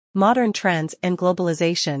Modern Trends and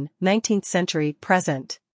Globalization, 19th Century,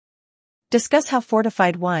 Present. Discuss how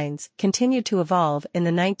fortified wines continued to evolve in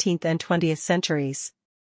the 19th and 20th centuries.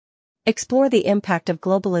 Explore the impact of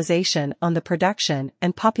globalization on the production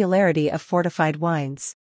and popularity of fortified wines.